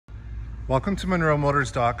Welcome to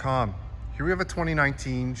MonroeMotors.com. Here we have a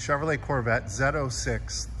 2019 Chevrolet Corvette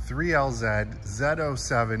Z06 3LZ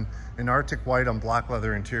Z07 in Arctic white on black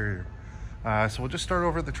leather interior. So we'll just start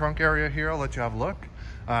over the trunk area here. I'll let you have a look.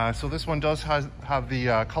 So this one does have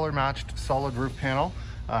the color matched solid roof panel.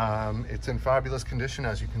 It's in fabulous condition,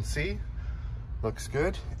 as you can see. Looks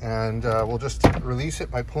good, and we'll just release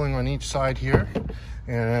it by pulling on each side here,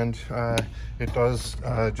 and it does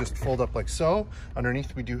just fold up like so.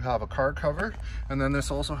 Underneath we do have a car cover, and then this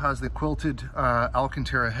also has the quilted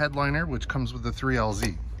Alcantara headliner, which comes with the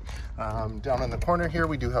 3LZ. Down in the corner here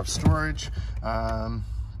we do have storage.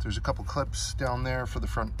 There's a couple clips down there for the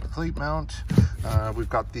front plate mount. We've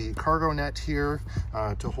got the cargo net here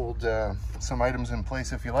to hold some items in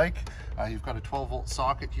place if you like. You've got a 12-volt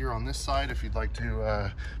socket here on this side if you'd like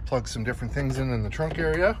to plug some different things in the trunk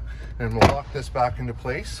area. And we'll lock this back into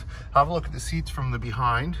place. Have a look at the seats from the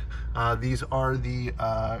behind. These are the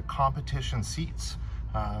competition seats.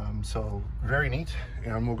 So very neat.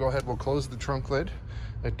 And we'll go ahead, we'll close the trunk lid.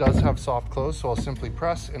 It does have soft close, so I'll simply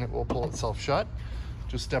press and it will pull itself shut.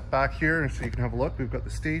 Just step back here so you can have a look. We've got the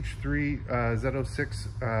Stage 3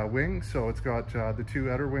 Z06 wing, so it's got the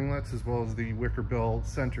two outer winglets as well as the wicker bill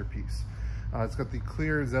centerpiece. It's got the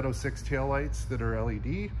clear Z06 taillights that are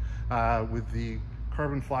LED with the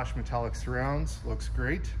carbon flash metallic surrounds. Looks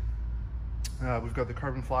great. We've got the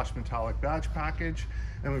carbon flash metallic badge package,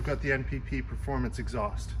 and we've got the NPP performance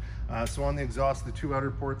exhaust. So on the exhaust, the two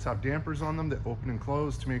outer ports have dampers on them that open and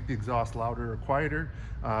close to make the exhaust louder or quieter,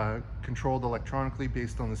 controlled electronically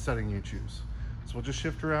based on the setting you choose. So we'll just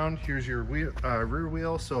shift around. Here's your rear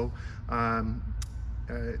wheel. So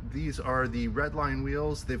these are the redline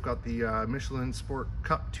wheels. They've got the Michelin Sport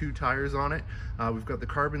Cup 2 tires on it. We've got the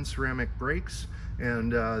carbon ceramic brakes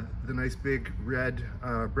and the nice big red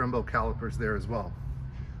Brembo calipers there as well.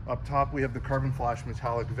 Up top we have the carbon flash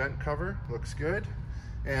metallic vent cover. Looks good.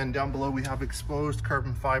 And down below we have exposed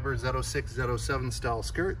carbon fiber Z06 Z07 style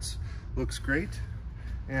skirts. Looks great.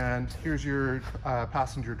 And here's your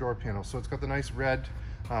passenger door panel. So it's got the nice red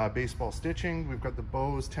baseball stitching. We've got the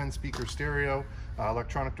Bose 10 speaker stereo,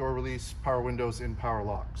 electronic door release, power windows, and power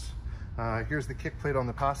locks. Here's the kick plate on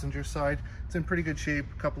the passenger side. It's in pretty good shape.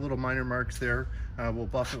 A couple little minor marks there. We'll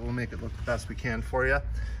buff it, we'll make it look the best we can for you.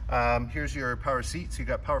 Here's your power seats. You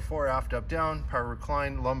got power 4 aft, up, down, power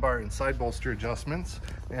recline, lumbar, and side bolster adjustments.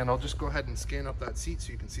 And I'll just go ahead and scan up that seat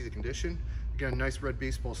so you can see the condition. Again, nice red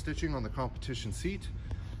baseball stitching on the competition seat.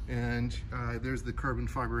 And there's the carbon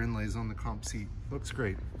fiber inlays on the comp seat. Looks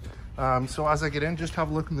great. So as I get in, just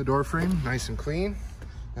have a look in the door frame, nice and clean.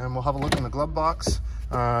 And we'll have a look in the glove box.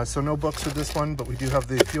 So no books with this one, but we do have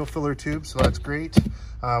the fuel filler tube, so that's great.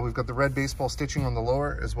 We've got the red baseball stitching on the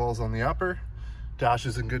lower as well as on the upper. Dash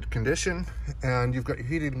is in good condition, and you've got your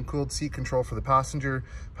heated and cooled seat control for the passenger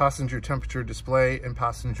temperature display, and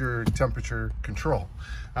passenger temperature control.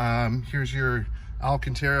 Here's your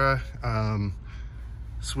Alcantara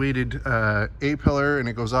suede A-pillar, and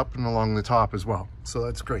it goes up and along the top as well. So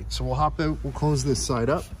that's great. So we'll hop out, we'll close this side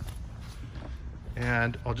up.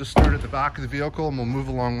 And I'll just start at the back of the vehicle and we'll move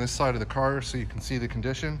along this side of the car so you can see the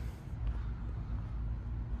condition.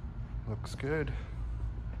 Looks good.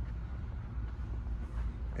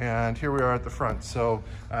 And here we are at the front. So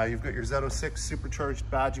you've got your Z06 supercharged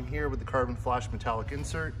badging here with the carbon flash metallic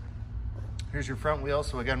insert. Here's your front wheel.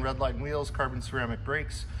 So again, redline wheels, carbon ceramic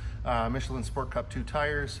brakes, Michelin Sport Cup 2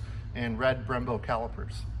 tires, and red Brembo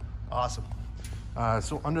calipers. Awesome.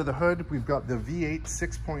 So under the hood, we've got the V8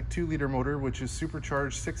 6.2 liter motor, which is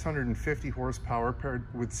supercharged 650 horsepower paired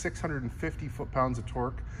with 650 foot-pounds of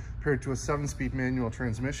torque paired to a 7-speed manual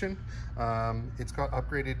transmission. It's got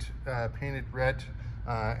upgraded painted red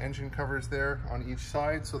engine covers there on each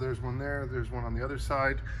side. So there's one there, there's one on the other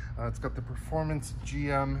side. It's got the Performance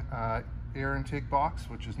GM air intake box,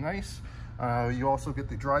 which is nice. You also get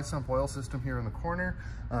the dry sump oil system here in the corner,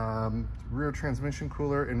 rear transmission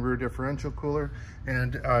cooler and rear differential cooler,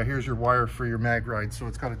 and here's your wire for your mag ride, so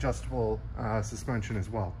it's got adjustable suspension as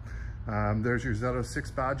well. There's your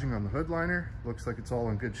Z06 badging on the hood liner. Looks like it's all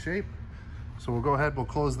in good shape. So we'll go ahead, we'll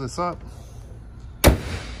close this up,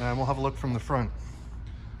 and we'll have a look from the front.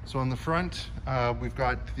 So on the front, we've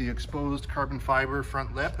got the exposed carbon fiber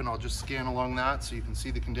front lip, and I'll just scan along that so you can see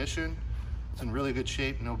the condition. It's in really good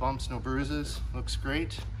shape, no bumps, no bruises, looks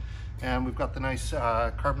great. And we've got the nice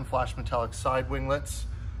carbon flash metallic side winglets,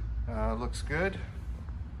 looks good.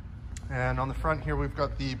 And on the front here, we've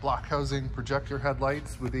got the black housing projector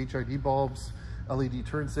headlights with HUD bulbs, LED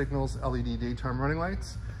turn signals, LED daytime running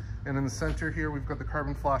lights. And in the center here, we've got the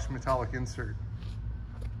carbon flash metallic insert.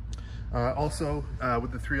 Also,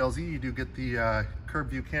 with the 3LZ, you do get the curb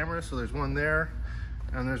view camera, so there's one there.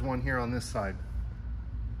 and there's one here on this side.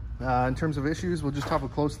 In terms of issues, we'll just have a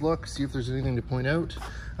close look, see if there's anything to point out.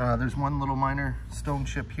 There's one little minor stone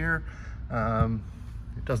chip here.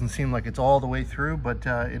 It doesn't seem like it's all the way through, but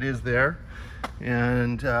it is there.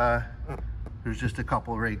 And there's just a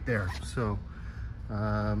couple right there. So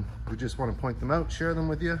we just want to point them out, share them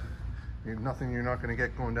with you. Nothing you're not going to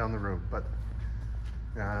get going down the road. But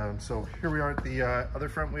so here we are at the other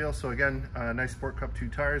front wheel. So again, nice Sport Cup 2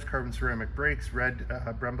 tires, carbon ceramic brakes, red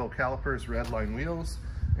Brembo calipers, redline wheels,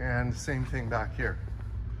 and same thing back here.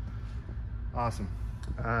 Awesome.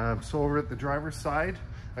 So over at the driver's side,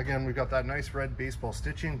 again, we've got that nice red baseball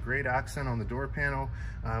stitching, great accent on the door panel.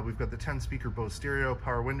 We've got the 10-speaker Bose stereo,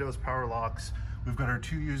 power windows, power locks. We've got our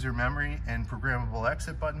 2-user memory and programmable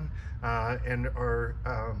exit button, and our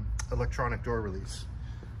electronic door release.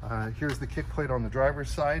 Here's the kick plate on the driver's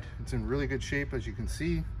side. It's in really good shape, as you can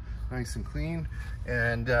see, nice and clean.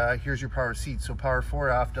 And here's your power seat. So power fore,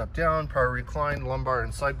 aft, up, down, power recline, lumbar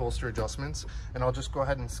and side bolster adjustments. And I'll just go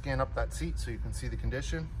ahead and scan up that seat so you can see the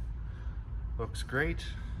condition. Looks great.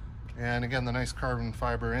 And again, the nice carbon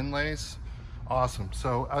fiber inlays. Awesome.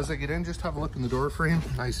 So as I get in, just have a look in the door frame,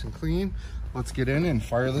 nice and clean. Let's get in and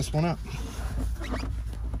fire this one up.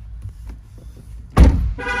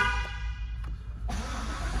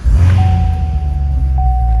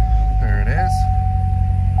 There it is.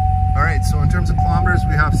 All right, so in terms of kilometers,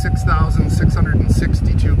 we have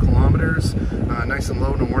 6,662 kilometers. Nice and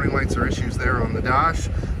low, no warning lights or issues there on the dash.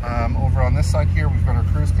 Over on this side here, we've got our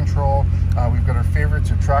cruise control. We've got our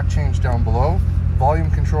favorites or track change down below.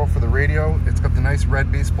 Volume control for the radio. It's got the nice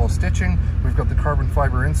red baseball stitching. We've got the carbon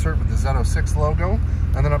fiber insert with the Z06 logo.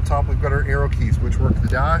 And then up top, we've got our arrow keys, which work the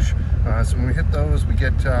dash. So when we hit those, we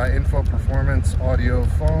get info, performance, audio,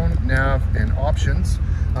 phone, nav, and options.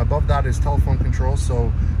 Above that is telephone control,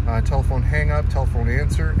 so telephone hang up, telephone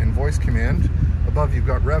answer, and voice command. Above you've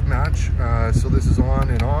got rev match, so this is on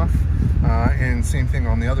and off, and same thing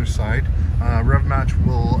on the other side. Rev match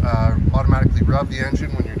will automatically rev the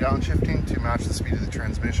engine when you're downshifting to match the speed of the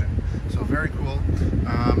transmission. So very cool.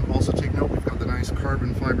 Also take note, we've got the nice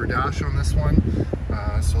carbon fiber dash on this one,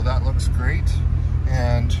 so that looks great.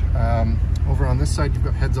 And over on this side, you've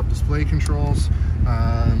got heads-up display controls,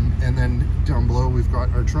 and then down below we've got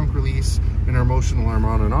our trunk release and our motion alarm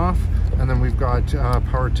on and off, and then we've got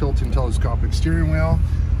power tilt and telescopic steering wheel.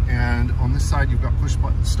 And on this side, you've got push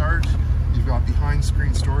button start. You've got behind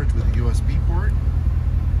screen storage with a USB port.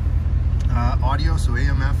 Audio, so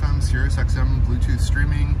AM, FM, Sirius XM, Bluetooth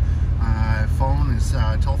streaming. Phone is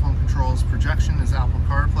telephone controls. Projection is Apple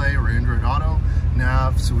CarPlay or Android Auto.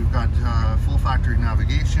 Nav, so we've got full factory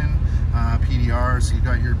navigation. PDR, so you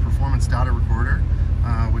got your performance data recorder,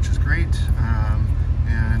 which is great.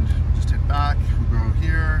 And we'll just hit back. We go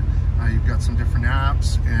here. You've got some different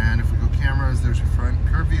apps, and if we go cameras, there's your front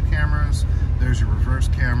curve view cameras, there's your reverse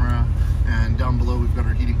camera, and down below we've got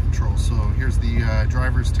our heating controls. So here's the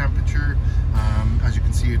driver's temperature. As you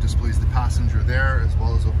can see, it displays the passenger there as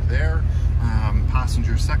well as over there.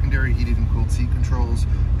 Passenger secondary heated and cooled seat controls,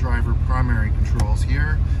 driver primary controls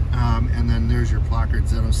here, and then there's your placard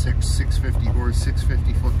Z06 650 horse,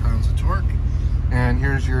 650 foot-pounds of torque. And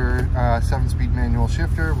here's your 7-speed manual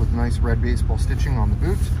shifter with nice red baseball stitching on the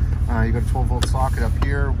boot. You got a 12-volt socket up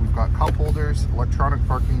here. We've got cup holders, electronic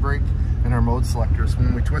parking brake, and our mode selector. So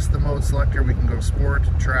when we twist the mode selector, we can go sport,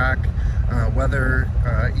 track, weather,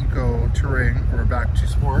 eco, touring, or back to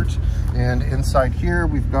sport. And inside here,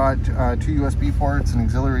 we've got 2 USB ports, an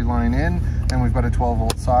auxiliary line in, and we've got a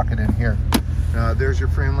 12-volt socket in here. There's your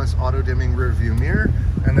frameless auto-dimming rear view mirror,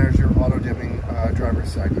 and there's your auto-dimming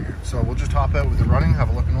driver's side mirror. So we'll just hop out with the running, have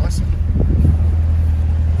a look and listen.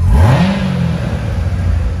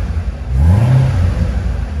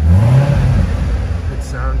 Good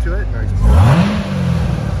sound to it, nice.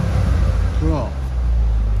 Cool.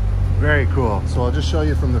 Very cool. So I'll just show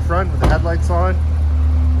you from the front with the headlights on.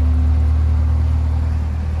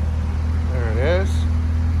 There it is.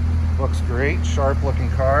 Looks great, sharp looking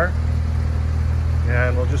car.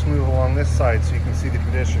 And we'll just move along this side so you can see the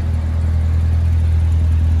condition.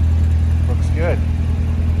 Looks good.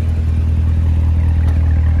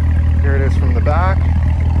 Here it is from the back.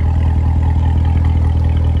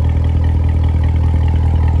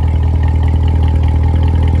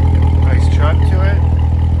 Nice chug to it.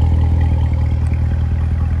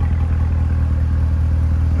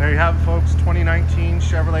 And there you have it, folks. 2019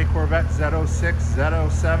 Chevrolet Corvette Z06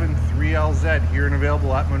 Z07 3LZ, here and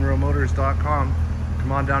available at MonroeMotors.com.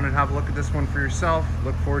 Come on down and have a look at this one for yourself.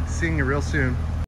 Look forward to seeing you real soon.